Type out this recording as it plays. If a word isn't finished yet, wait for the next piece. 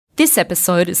This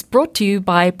episode is brought to you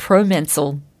by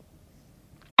ProMensal.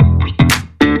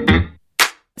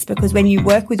 It's because when you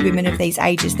work with women of these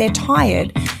ages, they're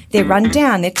tired, they're run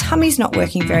down, their tummy's not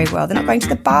working very well, they're not going to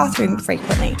the bathroom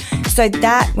frequently. So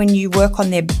that when you work on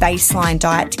their baseline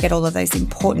diet to get all of those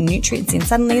important nutrients in,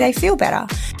 suddenly they feel better.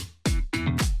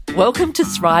 Welcome to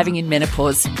Thriving in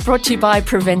Menopause, brought to you by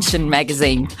Prevention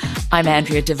Magazine. I'm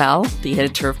Andrea Duval, the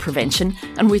editor of Prevention,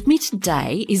 and with me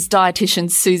today is dietitian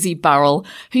Susie Burrell,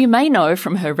 who you may know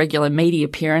from her regular media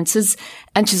appearances,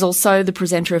 and she's also the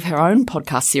presenter of her own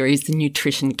podcast series, The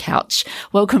Nutrition Couch.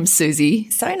 Welcome, Susie.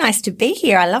 So nice to be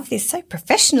here. I love this. So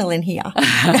professional in here.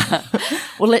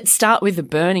 Well, let's start with the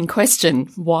burning question.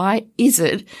 Why is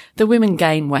it that women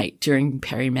gain weight during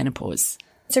perimenopause?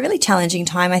 It's a really challenging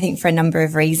time, I think, for a number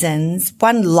of reasons.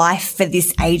 One, life for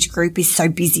this age group is so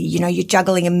busy. You know, you're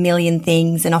juggling a million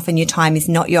things and often your time is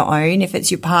not your own if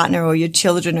it's your partner or your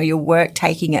children or your work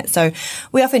taking it. So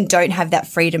we often don't have that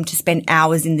freedom to spend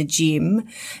hours in the gym.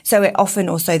 So we're often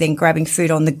also then grabbing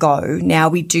food on the go. Now,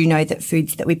 we do know that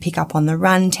foods that we pick up on the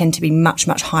run tend to be much,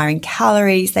 much higher in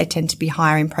calories. They tend to be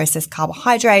higher in processed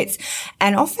carbohydrates.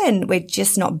 And often we're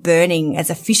just not burning as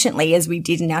efficiently as we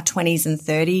did in our 20s and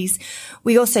 30s.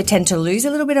 We also tend to lose a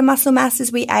little bit of muscle mass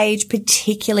as we age,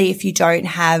 particularly if you don't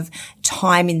have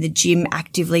time in the gym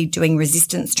actively doing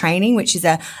resistance training, which is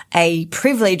a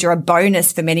privilege or a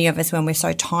bonus for many of us when we're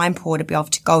so time poor to be able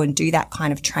to go and do that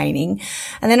kind of training.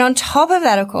 And then on top of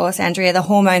that, of course, Andrea, the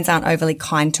hormones aren't overly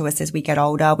kind to us as we get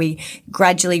older. We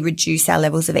gradually reduce our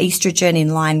levels of estrogen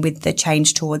in line with the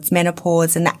change towards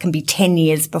menopause, and that can be 10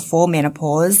 years before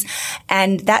menopause.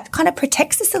 And that kind of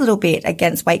protects us a little bit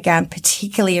against weight gain,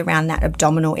 particularly around that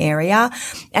abdominal area.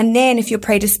 And then if you're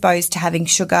predisposed to having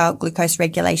sugar, glucose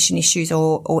regulation issues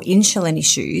or insulin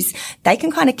issues, they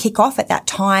can kind of kick off at that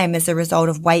time as a result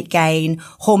of weight gain,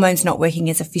 hormones not working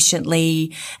as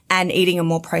efficiently, and eating a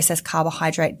more processed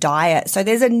carbohydrate diet. So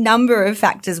there's a number of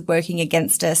factors working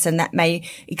against us, and that may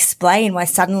explain why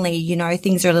suddenly, you know,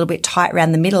 things are a little bit tight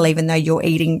around the middle, even though you're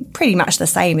eating pretty much the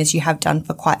same as you have done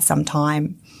for quite some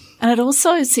time. And it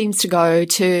also seems to go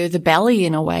to the belly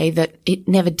in a way that it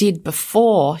never did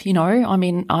before. You know, I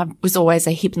mean, I was always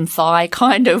a hip and thigh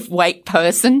kind of weight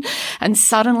person, and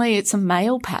suddenly it's a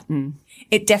male pattern.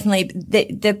 It definitely,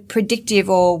 the predictive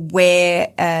or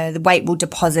where the weight will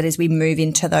deposit as we move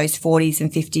into those 40s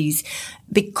and 50s,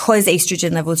 because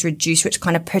estrogen levels reduce, which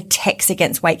kind of protects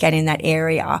against weight gain in that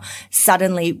area.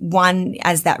 Suddenly, one,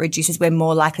 as that reduces, we're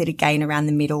more likely to gain around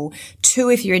the middle. Two,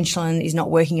 if your insulin is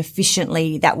not working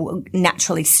efficiently, that will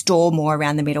naturally store more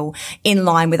around the middle in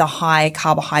line with a high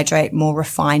carbohydrate, more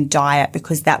refined diet,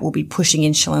 because that will be pushing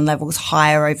insulin levels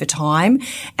higher over time.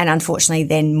 And unfortunately,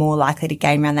 then more likely to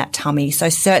gain around that tummy. So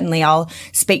certainly I'll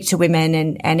speak to women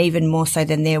and even more so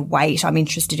than their weight. I'm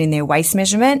interested in their waist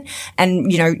measurement. And,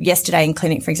 you know, yesterday in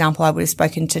clinic, for example, I would have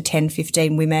spoken to 10,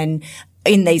 15 women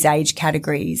in these age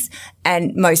categories,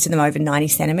 and most of them over 90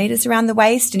 centimetres around the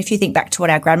waist. And if you think back to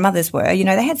what our grandmothers were, you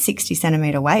know, they had 60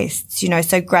 centimetre waists, you know,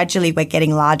 so gradually we're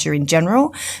getting larger in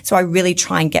general. So I really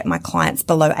try and get my clients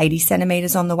below 80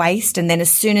 centimetres on the waist. And then as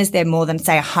soon as they're more than,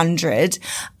 say, 100,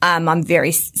 I'm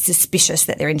very suspicious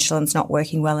that their insulin's not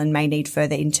working well and may need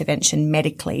further intervention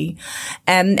medically.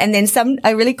 And then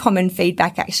a really common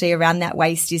feedback actually around that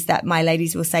waist is that my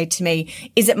ladies will say to me,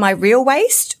 is it my real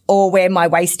waist or where my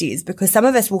waist is? Because some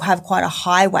of us will have quite a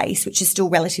high waist, which is still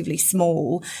relatively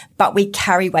small, but we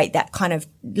carry weight that kind of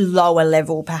lower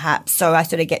level perhaps. So I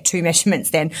sort of get two measurements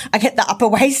then. I get the upper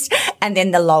waist and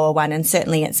then the lower one. And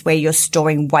certainly it's where you're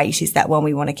storing weight is that one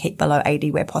we want to keep below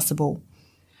 80 where possible.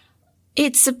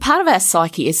 It's a part of our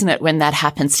psyche, isn't it, when that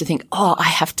happens, to think, oh, I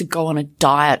have to go on a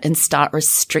diet and start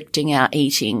restricting our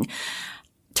eating.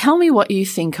 Tell me what you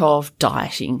think of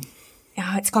dieting.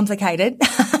 Oh, it's complicated.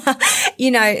 You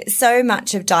know, so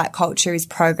much of diet culture is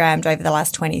programmed over the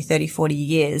last 20, 30, 40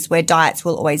 years where diets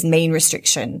will always mean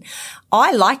restriction.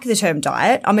 I like the term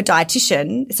diet. I'm a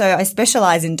dietitian, so I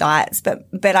specialize in diets, but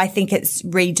I think it's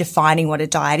redefining what a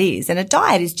diet is. And a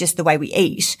diet is just the way we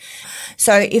eat.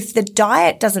 So if the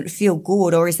diet doesn't feel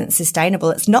good or isn't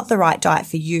sustainable, it's not the right diet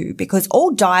for you, because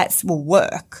all diets will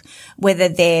work, whether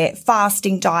they're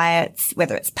fasting diets,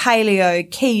 whether it's paleo,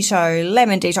 keto,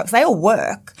 lemon detox, they all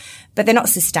work, but they're not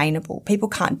sustainable. People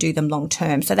can't do them long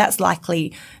term. So that's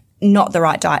likely not the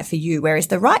right diet for you. Whereas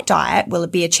the right diet will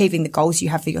be achieving the goals you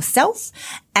have for yourself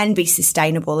and be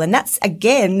sustainable. And that's,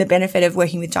 again, the benefit of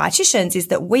working with dietitians, is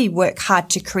that we work hard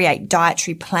to create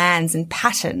dietary plans and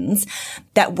patterns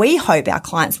that we hope our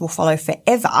clients will follow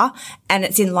forever, and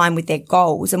it's in line with their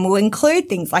goals. And we'll include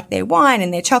things like their wine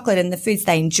and their chocolate and the foods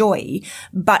they enjoy,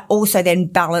 but also then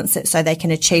balance it so they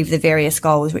can achieve the various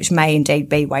goals, which may indeed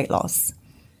be weight loss.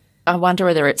 I wonder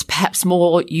whether it's perhaps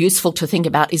more useful to think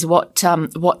about is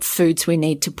what foods we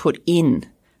need to put in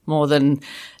more than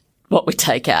what we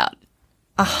take out.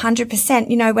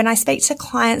 100%. When I speak to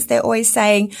clients, they're always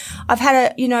saying, I've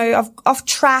off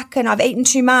track and I've eaten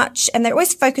too much, and they're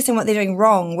always focusing on what they're doing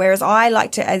wrong. Whereas I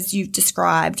like to, as you've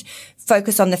described,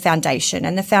 focus on the foundation.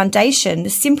 And the foundation, the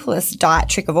simplest diet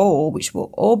trick of all, which we'll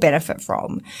all benefit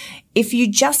from, if you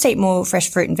just eat more fresh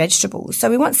fruit and vegetables. So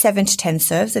we want 7 to 10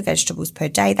 serves of vegetables per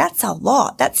day. That's a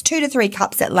lot. That's 2 to 3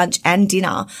 cups at lunch and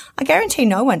dinner. I guarantee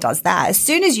no one does that. As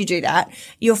soon as you do that,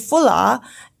 you're fuller,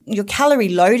 your calorie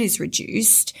load is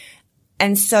reduced,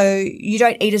 and so you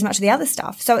don't eat as much of the other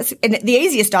stuff. So it's the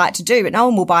easiest diet to do, but no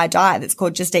one will buy a diet that's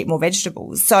called just eat more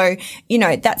vegetables. So,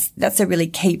 that's a really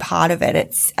key part of it.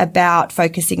 It's about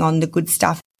focusing on the good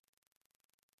stuff.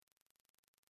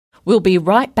 We'll be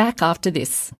right back after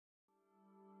this.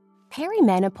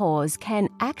 Perimenopause can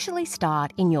actually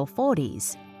start in your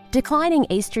 40s. Declining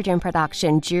estrogen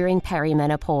production during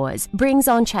perimenopause brings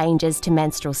on changes to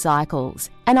menstrual cycles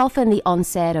and often the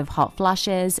onset of hot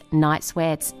flushes, night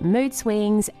sweats, mood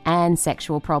swings, and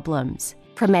sexual problems.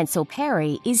 Promensil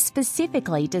Peri is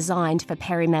specifically designed for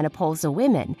perimenopausal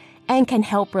women and can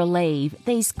help relieve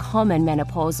these common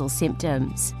menopausal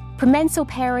symptoms. Promensil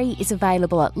Peri is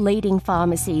available at leading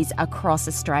pharmacies across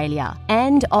Australia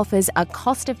and offers a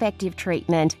cost-effective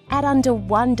treatment at under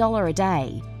 $1 a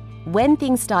day. When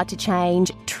things start to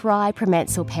change, try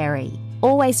Promensil Peri.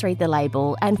 Always read the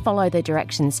label and follow the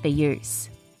directions for use.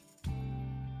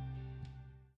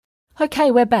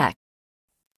 Okay, we're back.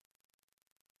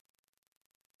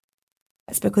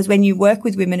 It's because when you work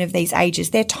with women of these ages,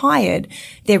 they're tired,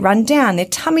 they're run down, their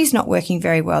tummy's not working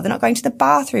very well, they're not going to the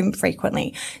bathroom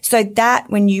frequently. So that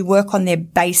when you work on their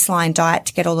baseline diet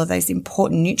to get all of those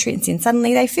important nutrients in,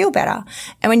 suddenly they feel better.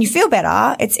 And when you feel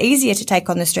better, it's easier to take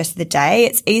on the stress of the day.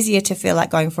 It's easier to feel like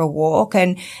going for a walk.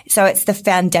 And so it's the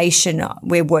foundation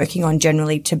we're working on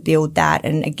generally to build that.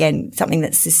 And again, something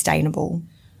that's sustainable.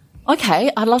 Okay,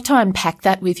 I'd love to unpack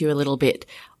that with you a little bit.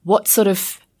 What sort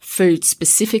of food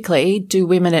specifically do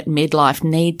women at midlife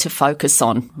need to focus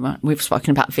on? We've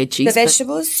spoken about veggies. The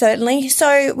vegetables, certainly.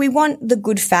 So we want the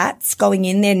good fats going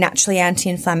in. They're naturally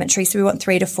anti-inflammatory. So we want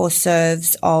 3 to 4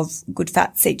 serves of good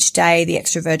fats each day, the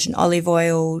extra virgin olive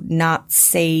oil, nuts,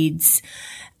 seeds,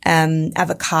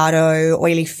 avocado,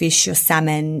 oily fish or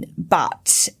salmon,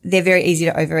 but they're very easy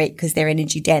to overeat because they're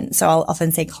energy dense. So I'll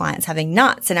often see clients having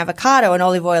nuts and avocado and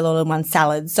olive oil all in one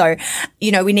salad. So,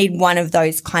 we need one of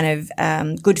those kind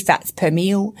of good fats per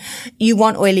meal. You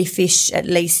want oily fish at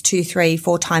least 2, 3,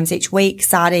 4 times each week.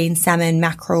 Sardines, salmon,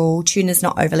 mackerel. Tuna's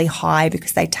not overly high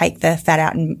because they take the fat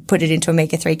out and put it into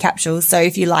omega-3 capsules. So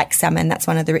if you like salmon, that's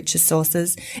one of the richest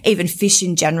sources. Even fish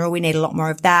in general, we need a lot more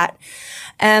of that.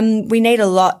 We need a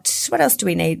lot. What else do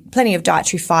we need? Plenty of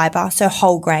dietary fibre, so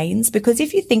whole grains, because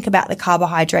if you think about the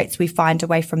carbohydrates we find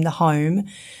away from the home,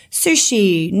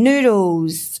 sushi,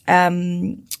 noodles,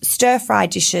 stir-fry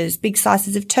dishes, big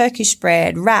slices of Turkish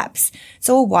bread, wraps, it's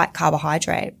all white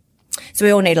carbohydrate. So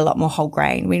we all need a lot more whole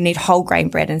grain. We need whole grain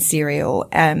bread and cereal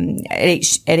at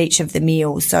each of the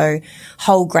meals. So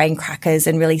whole grain crackers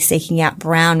and really seeking out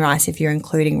brown rice if you're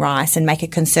including rice, and make a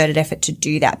concerted effort to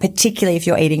do that, particularly if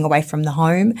you're eating away from the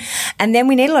home. And then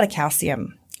we need a lot of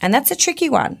calcium. And that's a tricky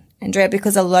one, Andrea,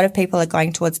 because a lot of people are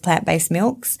going towards plant-based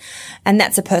milks, and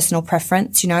that's a personal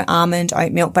preference, almond,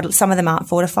 oat milk, but some of them aren't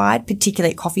fortified,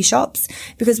 particularly at coffee shops,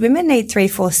 because women need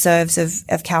 3-4 serves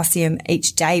of calcium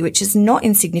each day, which is not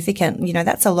insignificant.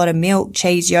 That's a lot of milk,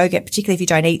 cheese, yogurt, particularly if you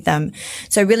don't eat them.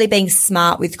 So really being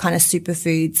smart with kind of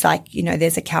superfoods like,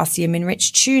 there's a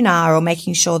calcium-enriched tuna, or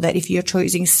making sure that if you're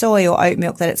choosing soy or oat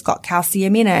milk that it's got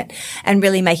calcium in it, and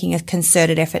really making a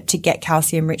concerted effort to get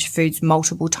calcium-rich foods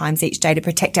multiple times each day to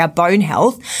protect our bone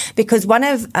health. Because one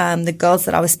of the girls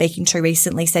that I was speaking to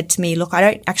recently said to me, look, I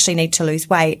don't actually need to lose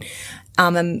weight.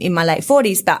 I'm in my late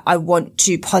 40s, but I want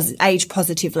to age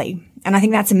positively. And I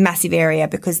think that's a massive area,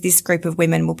 because this group of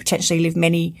women will potentially live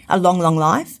a long, long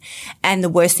life. And the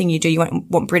worst thing you do, you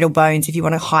want brittle bones if you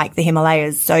want to hike the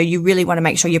Himalayas. So you really want to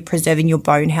make sure you're preserving your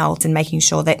bone health and making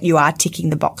sure that you are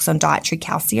ticking the box on dietary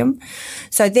calcium.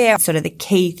 So they're sort of the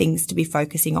key things to be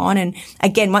focusing on. And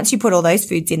again, once you put all those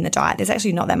foods in the diet, there's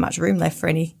actually not that much room left for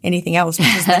anything else, which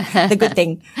is the good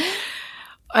thing.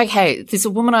 Okay, there's a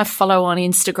woman I follow on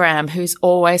Instagram who's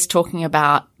always talking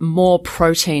about more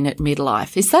protein at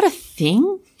midlife. Is that a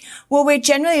thing? Well, we're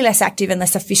generally less active and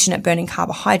less efficient at burning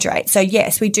carbohydrates. So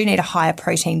yes, we do need a higher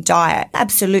protein diet.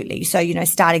 Absolutely. So,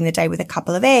 starting the day with a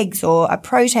couple of eggs or a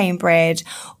protein bread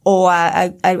or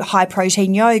a high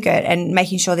protein yogurt and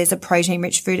making sure there's a protein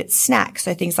rich food at snacks.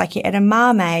 So things like your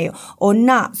edamame or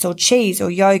nuts or cheese or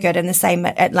yogurt, and the same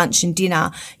at lunch and dinner,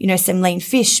 some lean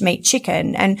fish, meat,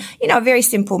 chicken. And, a very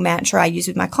simple mantra I use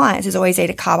with my clients is always eat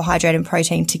a carbohydrate and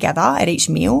protein together at each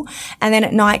meal. And then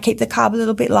at night, keep the carb a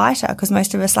little bit lighter, because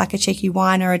most of us like a cheeky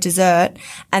wine or a dessert,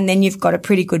 and then you've got a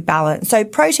pretty good balance. So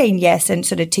protein, yes, and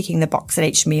sort of ticking the box at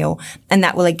each meal. And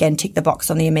that will again tick the box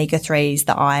on the omega-3s,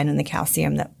 the iron and the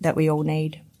calcium that we all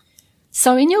need.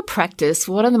 So in your practice,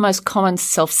 what are the most common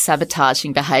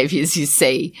self-sabotaging behaviours you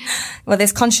see? Well,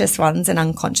 there's conscious ones and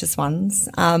unconscious ones.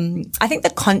 I think the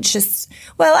conscious,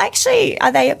 well, actually,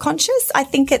 are they conscious? I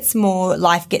think it's more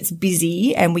life gets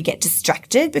busy and we get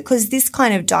distracted, because this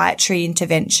kind of dietary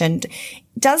intervention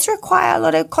does require a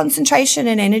lot of concentration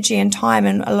and energy and time,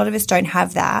 and a lot of us don't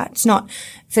have that. It's not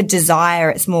for desire,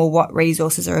 it's more what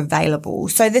resources are available.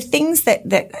 So the things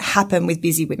that happen with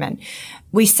busy women,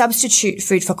 we substitute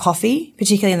food for coffee,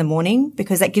 particularly in the morning,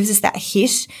 because that gives us that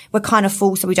hit. We're kind of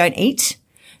full, so we don't eat.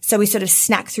 So we sort of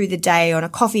snack through the day on a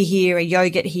coffee here, a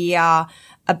yogurt here,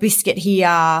 a biscuit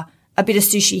here, a bit of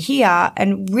sushi here.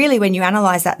 And really, when you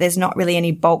analyze that, there's not really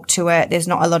any bulk to it. There's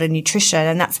not a lot of nutrition.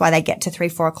 And that's why they get to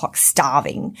 3-4 o'clock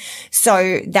starving.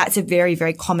 So that's a very,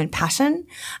 very common pattern.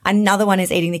 Another one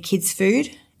is eating the kids' food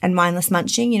and mindless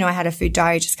munching. I had a food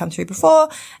diary just come through before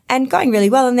and going really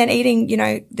well, and then eating,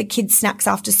 the kids' snacks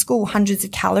after school, hundreds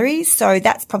of calories. So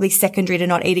that's probably secondary to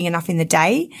not eating enough in the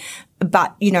day.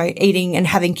 But, eating and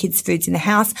having kids' foods in the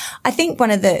house. I think one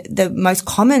of the most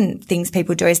common things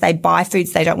people do is they buy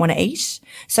foods they don't want to eat.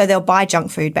 So they'll buy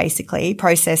junk food, basically,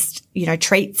 processed,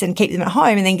 treats, and keep them at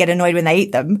home, and then get annoyed when they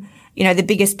eat them. The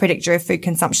biggest predictor of food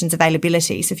consumption is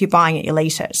availability. So if you're buying it, you'll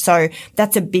eat it. So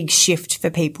that's a big shift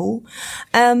for people.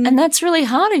 And that's really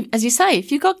hard. As you say,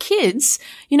 if you've got kids,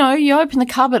 you open the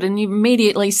cupboard and you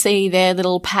immediately see their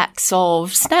little packs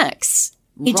of snacks.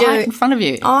 You right do. In front of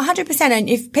you. Oh, 100%. And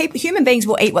if human beings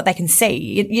will eat what they can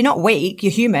see. You're not weak.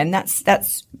 You're human.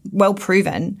 That's well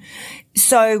proven.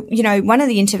 So, one of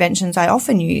the interventions I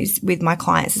often use with my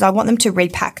clients is I want them to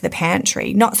repack the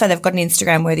pantry, not so they've got an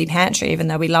Instagram worthy pantry, even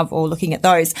though we love all looking at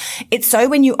those. It's so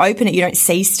when you open it, you don't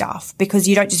see stuff, because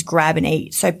you don't just grab and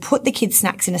eat. So put the kids'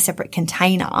 snacks in a separate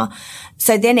container.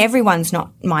 So then everyone's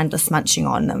not mindless munching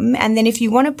on them. And then if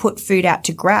you want to put food out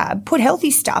to grab, put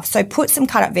healthy stuff. So put some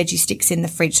cut up veggie sticks in the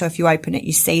fridge. So if you open it,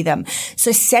 you see them.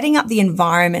 So setting up the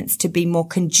environments to be more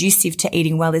conducive to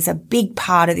eating well is a big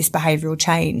part of this behavioral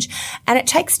change. And it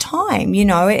takes time,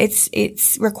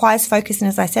 it requires focus. And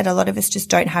as I said, a lot of us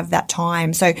just don't have that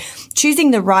time. So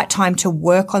choosing the right time to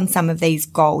work on some of these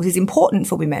goals is important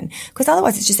for women, because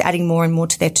otherwise it's just adding more and more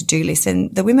to their to-do list.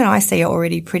 And the women I see are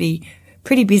already pretty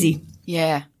busy.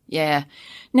 Yeah. Yeah.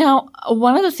 Now,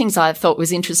 one of the things I thought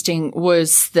was interesting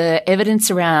was the evidence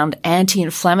around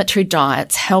anti-inflammatory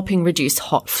diets helping reduce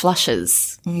hot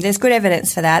flushes. There's good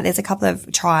evidence for that. There's a couple of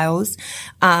trials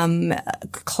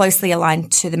closely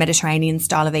aligned to the Mediterranean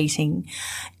style of eating.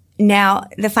 Now,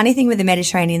 the funny thing with the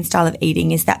Mediterranean style of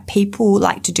eating is that people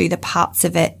like to do the parts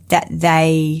of it that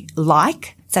they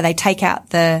like. So they take out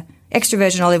the extra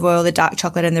virgin olive oil, the dark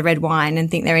chocolate and the red wine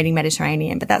and think they're eating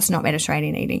Mediterranean, but that's not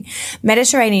Mediterranean eating.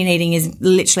 Mediterranean eating is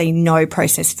literally no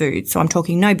processed food. So I'm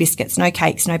talking no biscuits, no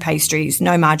cakes, no pastries,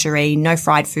 no margarine, no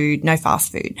fried food, no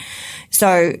fast food.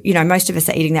 So, most of us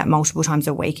are eating that multiple times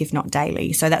a week, if not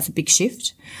daily. So that's a big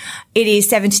shift. It is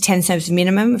 7 to 10 serves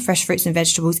minimum of fresh fruits and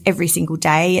vegetables every single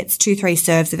day. It's 2-3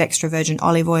 serves of extra virgin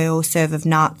olive oil, serve of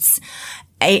nuts.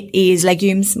 It is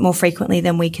legumes more frequently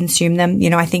than we consume them.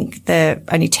 I think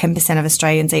only 10% of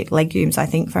Australians eat legumes, I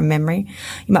think, from memory.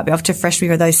 You might be off to fresh me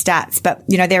with those stats, but,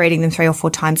 they're eating them 3 or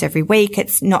 4 times every week.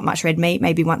 It's not much red meat,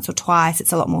 maybe once or twice.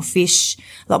 It's a lot more fish,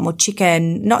 a lot more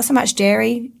chicken, not so much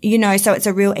dairy, so it's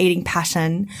a real eating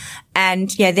pattern. And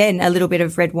then a little bit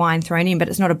of red wine thrown in, but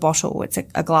it's not a bottle. It's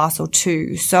a glass or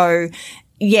 2. So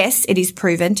yes, it is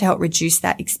proven to help reduce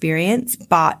that experience,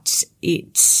 but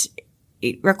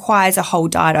it requires a whole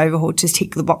diet overhaul to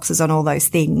tick the boxes on all those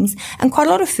things, and quite a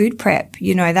lot of food prep.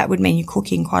 That would mean you're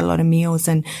cooking quite a lot of meals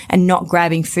and not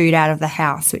grabbing food out of the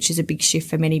house, which is a big shift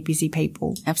for many busy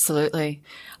people. Absolutely.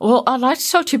 Well, I'd like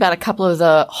to talk to you about a couple of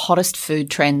the hottest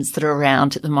food trends that are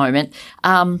around at the moment.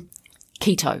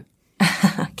 Keto.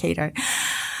 Keto.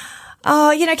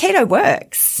 Oh, keto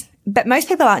works, but most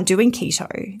people aren't doing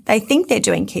keto. They think they're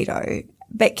doing keto,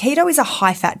 but keto is a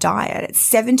high-fat diet.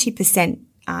 It's 70%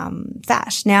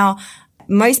 fat. Now,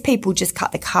 most people just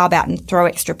cut the carb out and throw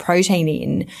extra protein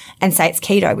in and say it's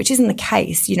keto, which isn't the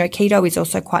case. You know, keto is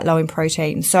also quite low in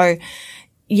protein. So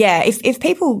yeah, if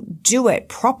people do it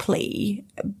properly,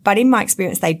 but in my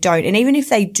experience, they don't. And even if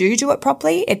they do it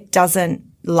properly, it doesn't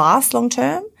last long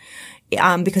term,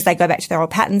 because they go back to their old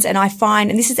patterns. And I find,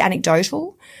 and this is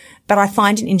anecdotal, but I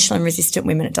find in insulin resistant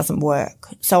women, it doesn't work.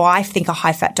 So I think a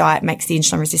high fat diet makes the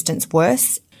insulin resistance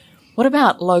worse. What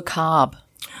about low carb?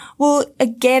 Well,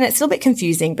 again, it's a little bit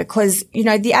confusing because, you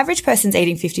know, the average person's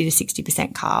eating 50 to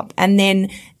 60% carb. And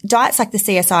then diets like the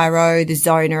CSIRO, the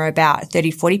Zone are about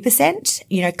 30-40%,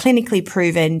 you know, clinically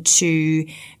proven to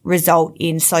result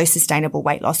in slow, sustainable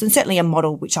weight loss, and certainly a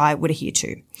model which I would adhere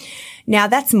to. Now,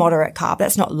 that's moderate carb.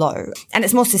 That's not low. And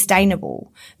it's more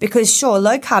sustainable because, sure,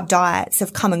 low carb diets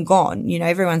have come and gone. You know,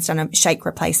 everyone's done a shake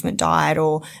replacement diet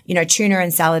or, you know, tuna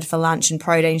and salad for lunch and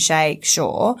protein shake,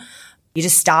 sure. You're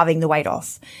just starving the weight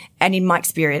off. And in my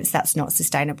experience, that's not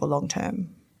sustainable long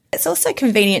term. It's also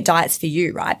convenient diets for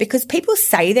you, right? Because people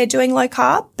say they're doing low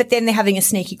carb, but then they're having a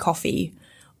sneaky coffee.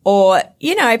 Or,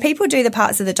 you know, people do the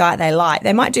parts of the diet they like.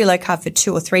 They might do low carb for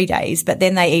 2 or 3 days, but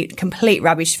then they eat complete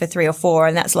rubbish for 3 or 4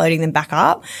 and that's loading them back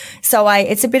up. So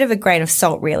it's a bit of a grain of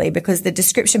salt really, because the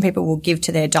description people will give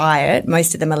to their diet,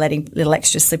 most of them are letting little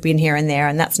extra slip in here and there,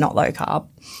 and that's not low carb.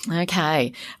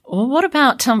 Okay. Well, what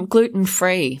about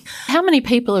gluten-free? How many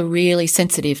people are really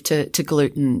sensitive to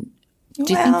gluten?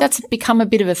 Do you think that's become a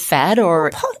bit of a fad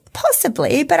or?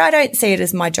 Possibly, but I don't see it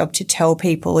as my job to tell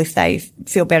people if they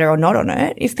feel better or not on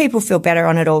it. If people feel better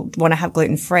on it or want to have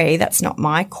gluten-free, that's not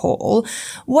my call.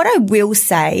 What I will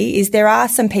say is there are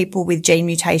some people with gene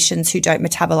mutations who don't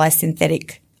metabolize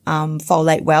synthetic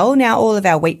folate well. Now, all of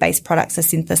our wheat-based products are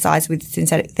synthesized with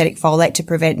synthetic folate to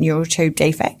prevent neural tube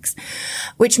defects,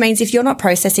 which means if you're not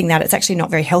processing that, it's actually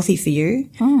not very healthy for you.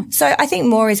 So I think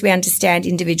more as we understand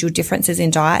individual differences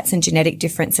in diets and genetic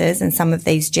differences and some of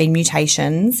these gene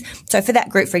mutations. So for that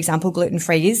group, for example,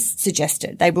 gluten-free is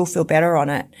suggested. They will feel better on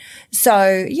it.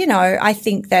 So, you know, I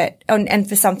think that, and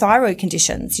for some thyroid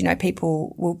conditions, you know,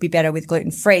 people will be better with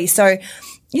gluten-free. So,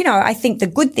 you know, I think the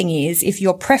good thing is if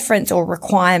your preference or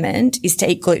requirement is to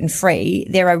eat gluten-free,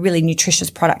 there are really nutritious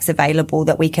products available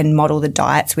that we can model the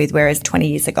diets with, whereas 20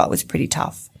 years ago it was pretty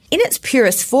tough. In its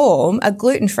purest form, a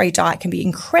gluten-free diet can be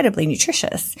incredibly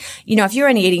nutritious. You know, if you're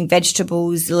only eating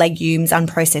vegetables, legumes,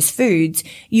 unprocessed foods,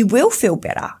 you will feel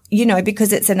better, you know,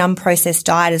 because it's an unprocessed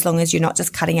diet as long as you're not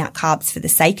just cutting out carbs for the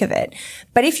sake of it.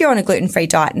 But if you're on a gluten-free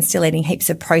diet and still eating heaps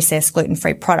of processed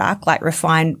gluten-free product like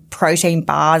refined protein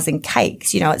bars and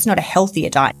cakes, you know, it's not a healthier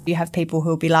diet. You have people who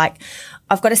will be like,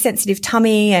 I've got a sensitive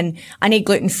tummy and I need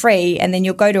gluten-free, and then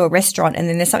you'll go to a restaurant and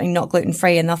then there's something not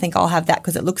gluten-free and they'll think I'll have that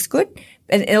because it looks good.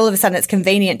 And all of a sudden it's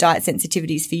convenient diet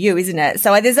sensitivities for you, isn't it?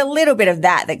 So there's a little bit of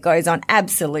that goes on,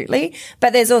 absolutely.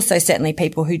 But there's also certainly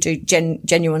people who do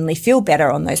genuinely feel better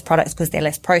on those products because they're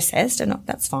less processed, and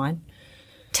that's fine.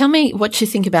 Tell me what you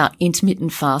think about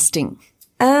intermittent fasting.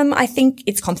 I think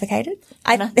it's complicated.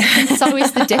 So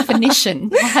is the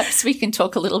definition. Perhaps we can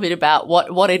talk a little bit about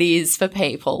what it is for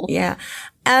people. Yeah.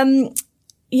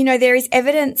 You know, there is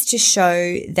evidence to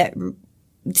show that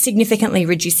significantly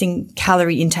reducing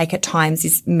calorie intake at times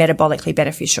is metabolically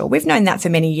beneficial. We've known that for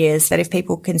many years, that if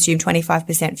people consume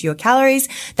 25% fewer calories,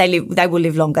 they will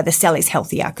live longer. The cell is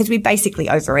healthier because we basically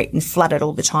overeat and flood it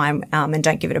all the time, and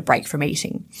don't give it a break from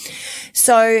eating.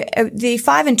 So the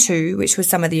 5 and 2, which was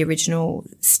some of the original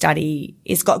study,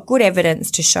 has got good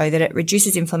evidence to show that it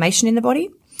reduces inflammation in the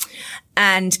body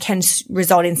and can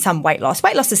result in some weight loss.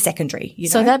 Weight loss is secondary, you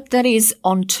know. So that is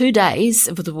on 2 days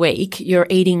of the week, you're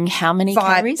eating how many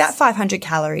calories? About 500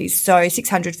 calories, so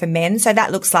 600 for men. So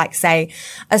that looks like, say,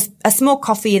 a small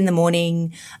coffee in the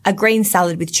morning, a green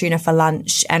salad with tuna for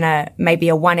lunch, and maybe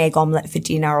a 1 egg omelette for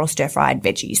dinner or stir-fried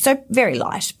veggies. So very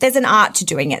light. There's an art to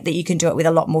doing it that you can do it with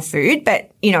a lot more food,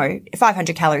 but, you know,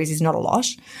 500 calories is not a lot.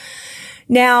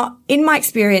 Now, in my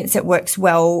experience, it works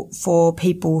well for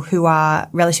people who are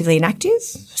relatively inactive.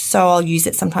 So I'll use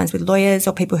it sometimes with lawyers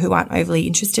or people who aren't overly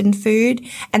interested in food.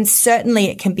 And certainly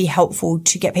it can be helpful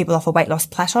to get people off a weight loss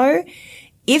plateau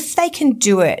if they can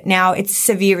do it. Now, it's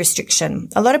severe restriction.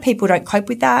 A lot of people don't cope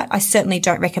with that. I certainly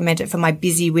don't recommend it for my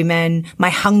busy women, my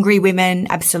hungry women,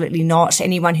 absolutely not.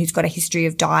 Anyone who's got a history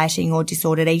of dieting or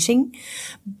disordered eating.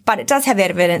 But it does have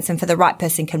evidence, and for the right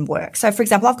person can work. So, for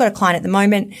example, I've got a client at the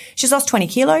moment. She's lost 20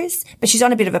 kilos, but she's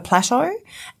on a bit of a plateau.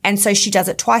 And so she does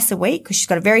it twice a week because she's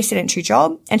got a very sedentary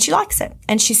job and she likes it.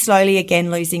 And she's slowly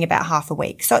again losing about half a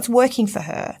week. So it's working for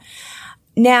her.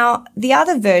 Now, the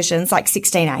other versions, like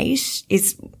 16-8,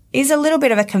 is is a little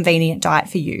bit of a convenient diet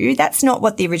for you. That's not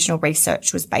what the original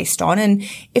research was based on. And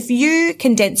if you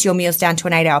condense your meals down to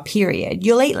an 8-hour period,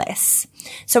 you'll eat less.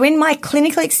 So in my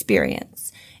clinical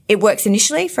experience, it works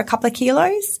initially for a couple of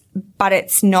kilos, but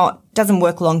doesn't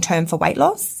work long term for weight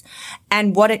loss.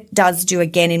 And what it does do,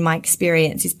 again, in my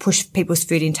experience, is push people's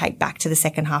food intake back to the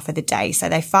second half of the day. So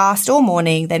they fast all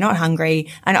morning, they're not hungry,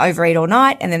 and overeat all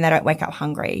night, and then they don't wake up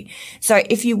hungry. So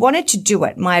if you wanted to do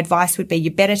it, my advice would be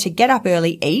you're better to get up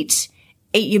early, eat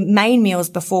your main meals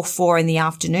before 4 in the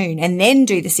afternoon, and then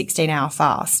do the 16-hour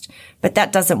fast. But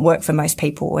that doesn't work for most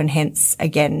people, and hence,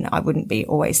 again, I wouldn't be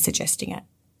always suggesting it.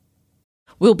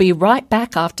 We'll be right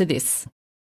back after this.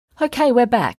 Okay, we're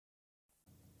back.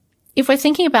 If we're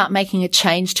thinking about making a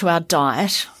change to our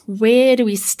diet, where do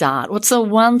we start? What's the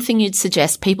one thing you'd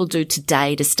suggest people do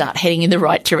today to start heading in the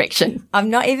right direction? You're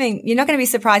not going to be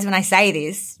surprised when I say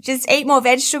this. Just eat more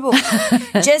vegetables.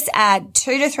 Just add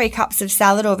 2 to 3 cups of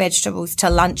salad or vegetables to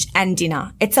lunch and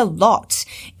dinner. It's a lot.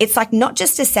 It's like not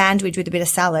just a sandwich with a bit of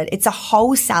salad. It's a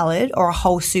whole salad or a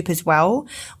whole soup as well.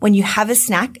 When you have a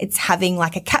snack, it's having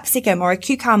like a capsicum or a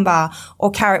cucumber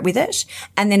or carrot with it.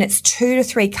 And then it's 2 to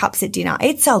 3 cups at dinner.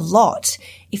 It's a lot.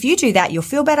 If you do that, you'll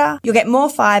feel better. You'll get more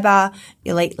fiber.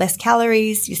 You'll eat less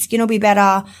calories. Your skin will be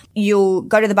better. You'll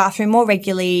go to the bathroom more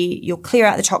regularly. You'll clear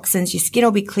out the toxins. Your skin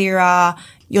will be clearer.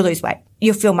 You'll lose weight.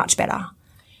 You'll feel much better.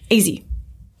 Easy.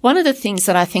 One of the things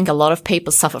that I think a lot of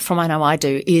people suffer from, I know I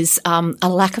do, is a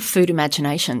lack of food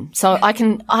imagination. So I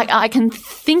can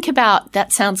think about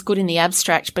that sounds good in the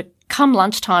abstract, but come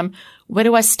lunchtime, where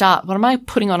do I start? What am I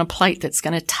putting on a plate that's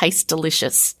going to taste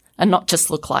delicious and not just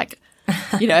look like,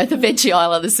 the veggie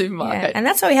aisle of the supermarket? Yeah, and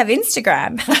that's why we have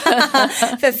Instagram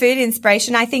for food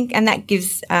inspiration, I think, and that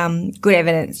gives good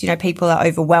evidence. People are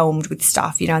overwhelmed with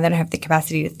stuff, and they don't have the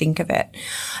capacity to think of it.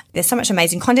 There's so much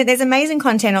amazing content. There's amazing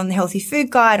content on the Healthy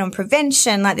Food Guide, on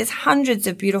prevention. There's hundreds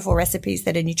of beautiful recipes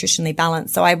that are nutritionally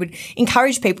balanced. So I would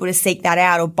encourage people to seek that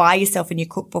out or buy yourself a new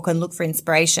cookbook and look for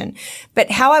inspiration.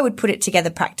 But how I would put it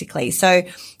together practically. So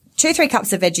 2-3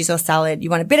 cups of veggies or salad.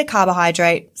 You want a bit of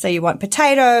carbohydrate. So you want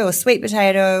potato or sweet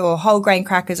potato or whole grain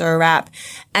crackers or a wrap.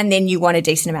 And then you want a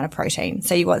decent amount of protein.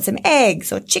 So you want some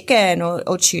eggs or chicken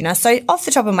or tuna. So off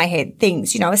the top of my head,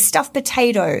 things, a stuffed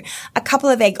potato, a couple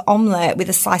of egg omelette with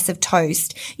a slice of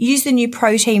toast. Use the new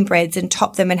protein breads and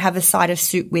top them and have a side of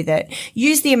soup with it.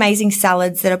 Use the amazing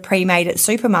salads that are pre-made at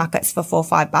supermarkets for $4 or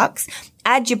 $5.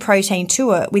 Add your protein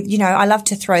to it with, I love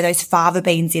to throw those fava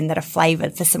beans in that are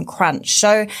flavored for some crunch.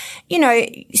 So,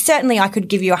 certainly I could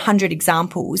give you 100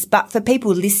 examples, but for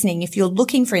people listening, if you're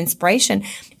looking for inspiration,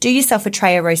 do yourself a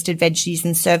tray of roasted veggies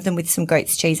and serve them with some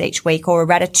goat's cheese each week, or a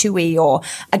ratatouille or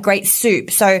a great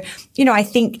soup. So, I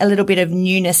think a little bit of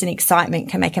newness and excitement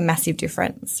can make a massive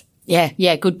difference.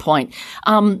 Yeah, good point.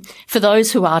 For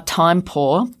those who are time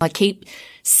poor, I keep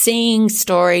seeing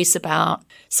stories about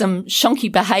some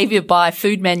shonky behaviour by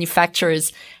food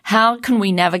manufacturers. How can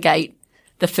we navigate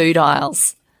the food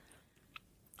aisles?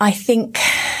 I think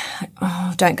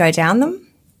don't go down them.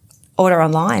 Order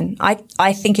online.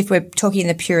 I think if we're talking in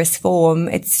the purest form,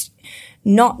 it's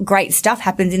not great stuff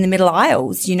happens in the middle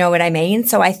aisles. You know what I mean?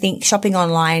 So I think shopping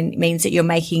online means that you're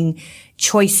making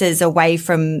choices away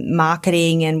from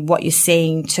marketing and what you're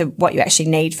seeing to what you actually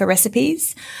need for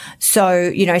recipes.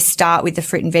 So, start with the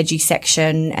fruit and veggie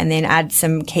section and then add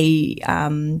some key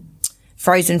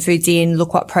frozen foods in,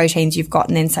 look what proteins you've got,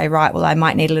 and then say, right, well, I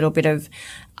might need a little bit of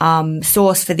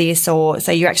sauce for this, or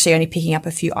so you're actually only picking up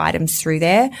a few items through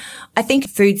there. I think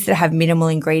foods that have minimal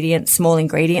ingredients, small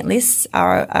ingredient lists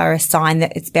are a sign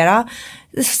that it's better.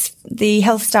 The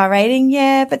health star rating,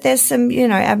 yeah, but there's some,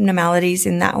 abnormalities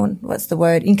in that one. What's the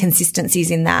word?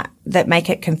 Inconsistencies in that make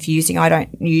it confusing. I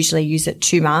don't usually use it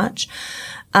too much.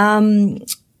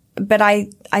 But I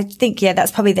think,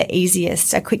 that's probably the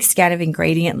easiest, a quick scan of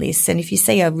ingredient lists. And if you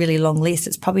see a really long list,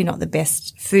 it's probably not the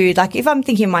best food. Like if I'm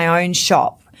thinking my own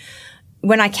shop,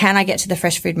 when I get to the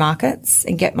fresh food markets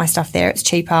and get my stuff there. It's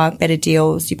cheaper, better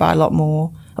deals. You buy a lot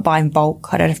more. I buy in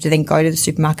bulk. I don't have to then go to the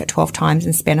supermarket 12 times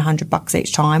and spend $100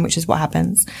 each time, which is what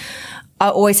happens. I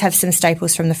always have some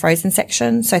staples from the frozen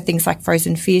section. So things like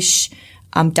frozen fish,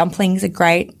 dumplings are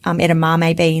great,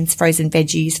 edamame beans, frozen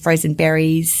veggies, frozen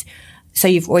berries. So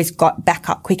you've always got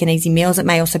backup quick and easy meals. It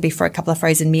may also be for a couple of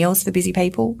frozen meals for busy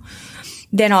people.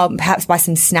 Then I'll perhaps buy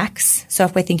some snacks. So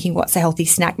if we're thinking what's a healthy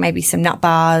snack, maybe some nut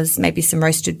bars, maybe some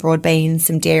roasted broad beans,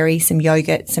 some dairy, some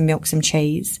yogurt, some milk, some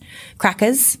cheese,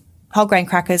 crackers, whole grain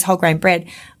bread.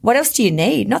 What else do you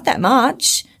need? Not that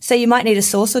much. So you might need a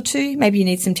sauce or two. Maybe you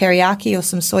need some teriyaki or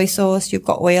some soy sauce. You've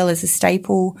got oil as a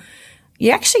staple. you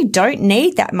actually don't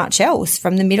need that much else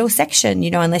from the middle section,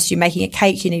 unless you're making a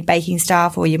cake, you need baking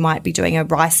stuff, or you might be doing a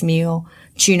rice meal,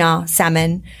 tuna,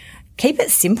 salmon. Keep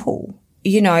it simple,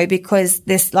 because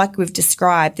there's, like we've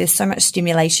described, there's so much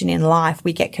stimulation in life.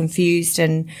 We get confused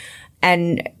and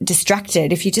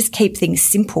distracted. If you just keep things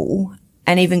simple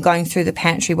and even going through the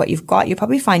pantry, what you've got, you'll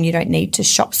probably find you don't need to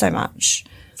shop so much.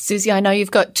 Susie, I know you've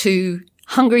got 2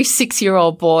 hungry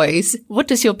 6-year-old boys. What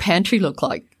does your pantry look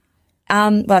like?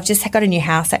 Well, I've just got a new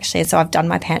house actually, so I've done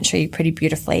my pantry pretty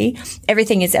beautifully.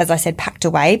 Everything is, as I said, packed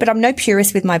away, but I'm no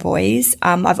purist with my boys.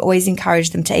 I've always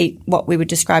encouraged them to eat what we would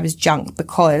describe as junk,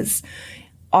 because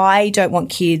I don't want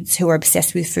kids who are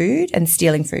obsessed with food and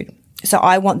stealing food. So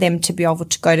I want them to be able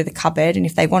to go to the cupboard, and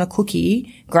if they want a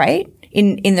cookie, great,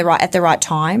 at the right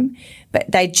time,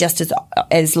 but they're just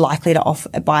as likely to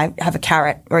have a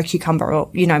carrot or a cucumber,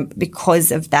 or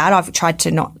because of that, I've tried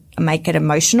to not make it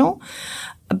emotional.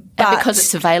 And because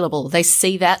it's available, they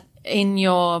see that in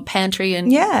your pantry and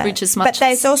fridge as much. But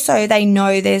there's also, they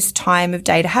know there's time of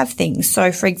day to have things.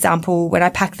 So, for example, when I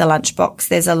pack the lunchbox,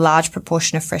 there's a large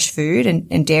proportion of fresh food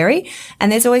and dairy,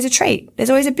 and there's always a treat. There's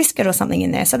always a biscuit or something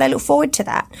in there. So they look forward to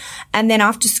that. And then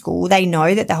after school, they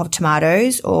know that they'll have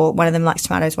tomatoes, or one of them likes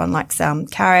tomatoes, one likes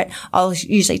carrot. I'll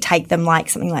usually take them like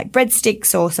something like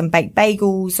breadsticks or some baked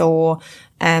bagels, or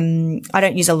I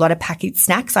don't use a lot of packaged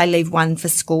snacks. I leave one for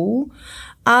school.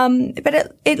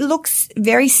 But it looks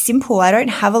very simple. I don't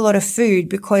have a lot of food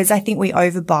because I think we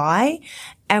overbuy,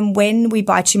 and when we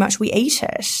buy too much, we eat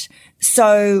it.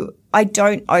 So I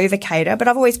don't over cater, but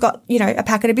I've always got, a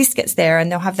packet of biscuits there,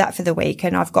 and they'll have that for the week,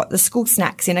 and I've got the school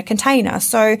snacks in a container.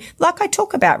 So like I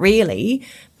talk about really,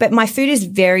 but my food is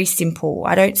very simple.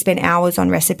 I don't spend hours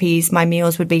on recipes. My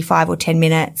meals would be 5 or 10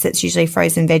 minutes. It's usually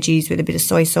frozen veggies with a bit of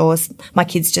soy sauce. My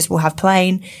kids just will have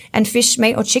plain, and fish,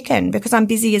 meat or chicken, because I'm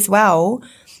busy as well.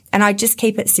 And I just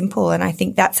keep it simple. And I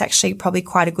think that's actually probably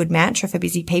quite a good mantra for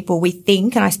busy people. We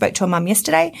think, and I spoke to a mum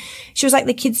yesterday, she was like,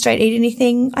 the kids don't eat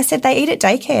anything. I said, they eat at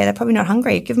daycare. They're probably not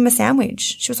hungry. Give them a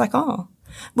sandwich. She was like, oh.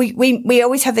 We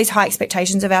always have these high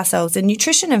expectations of ourselves, and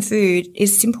nutrition and food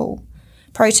is simple.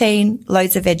 Protein,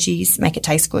 loads of veggies, make it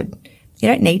taste good. You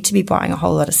don't need to be buying a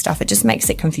whole lot of stuff. It just makes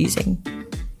it confusing.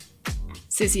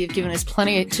 Susie, you've given us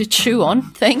plenty to chew on.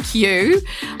 Thank you.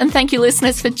 And thank you,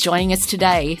 listeners, for joining us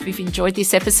today. If you've enjoyed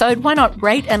this episode, why not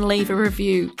rate and leave a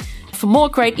review? For more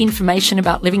great information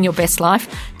about living your best life,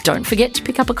 don't forget to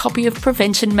pick up a copy of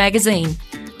Prevention Magazine.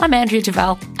 I'm Andrea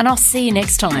Duval, and I'll see you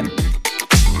next time.